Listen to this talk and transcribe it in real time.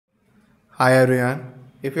Hi everyone.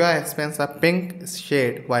 If you are experiencing a pink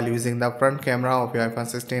shade while using the front camera of your iPhone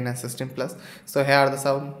 16 and 16 Plus, so here are the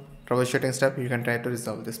some troubleshooting steps you can try to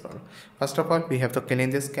resolve this problem. First of all, we have to clean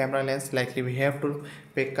this camera lens. Likely we have to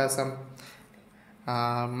pick up some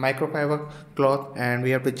microfiber cloth and we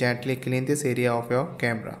have to gently clean this area of your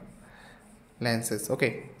camera lenses.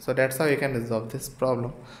 Okay, so that's how you can resolve this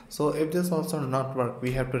problem. So if this also not work,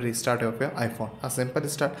 we have to restart of your iPhone. A simple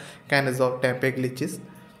start can resolve temporary glitches.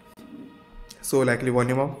 So likely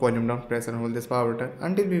volume up, volume down, press and hold this power button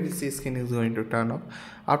until we will see screen is going to turn off.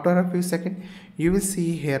 After a few seconds, you will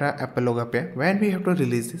see here a Apple logo appear when we have to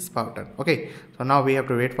release this power button. Okay, so now we have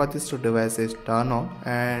to wait for this to device is turn on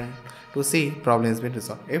and to see problem has been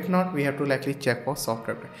resolved. If not, we have to likely check for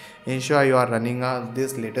software update. Ensure you are running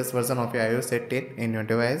this latest version of your iOS 18 in your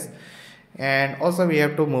device. And also we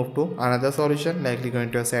have to move to another solution, likely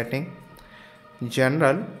going to a setting,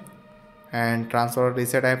 general, and transfer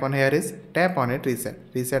reset icon. Here is tap on it,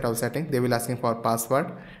 reset all setting. They will asking for password,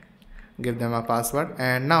 give them a password,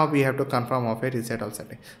 and now we have to confirm of a reset all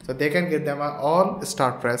setting, so they can give them a all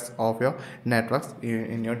start press of your networks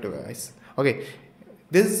in your device. Okay,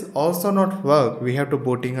 this also not work. We have to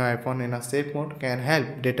booting our iPhone in a safe mode can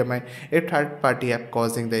help determine if third party app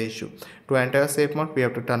causing the issue. To enter a safe mode, we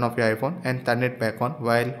have to turn off your iPhone and turn it back on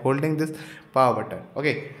while holding this power button.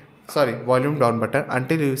 Okay, sorry, volume down button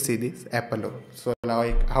until you see this Apple logo. So now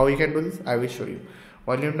how you can do this, I will show you.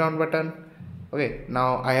 Volume down button. Okay,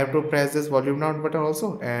 now I have to press this volume down button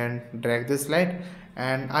also and drag this slide,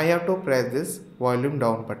 and I have to press this volume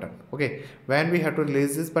down button. Okay, when we have to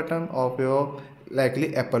release this button of your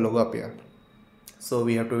likely Apple logo appear. So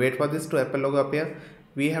we have to wait for this to Apple logo appear.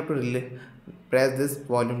 We have to press this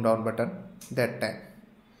volume down button that time.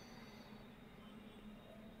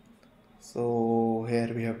 So here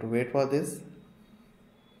we have to wait for this.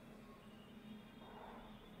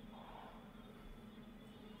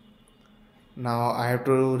 Now I have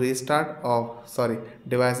to restart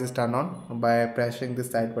device is turned on by pressing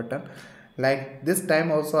this side button. Like this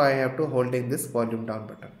time also I have to holding this volume down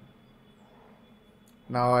button.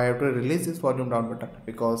 Now I have to release this volume down button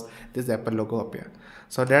because this Apple logo appear.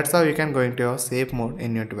 So that's how you can go into your safe mode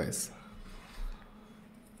in your device.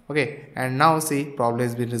 Okay, and now see problem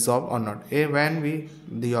has been resolved or not when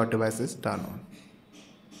your device is turned on.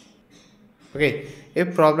 Okay,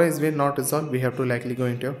 if problem is been not resolved, we have to likely go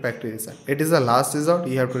into your factory reset. It is the last resort.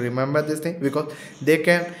 You have to remember this thing because they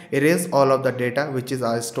can erase all of the data which is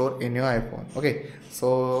stored in your iPhone. Okay,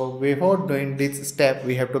 so before doing this step,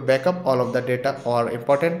 we have to back up all of the data or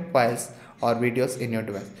important files or videos in your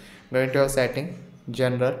device. Go into your setting,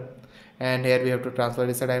 general, and here we have to transfer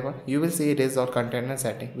reset icon. You will see it is all container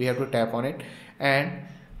setting. We have to tap on it and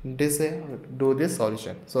do this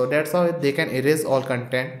solution. So that's how they can erase all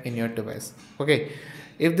content in your device. Okay,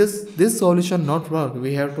 if this solution not work,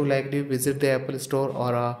 we have to likely visit the Apple store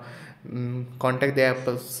or contact the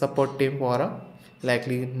Apple support team for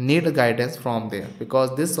likely need guidance from there,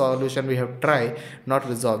 because this solution we have tried not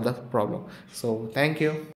resolve the problem. So thank you.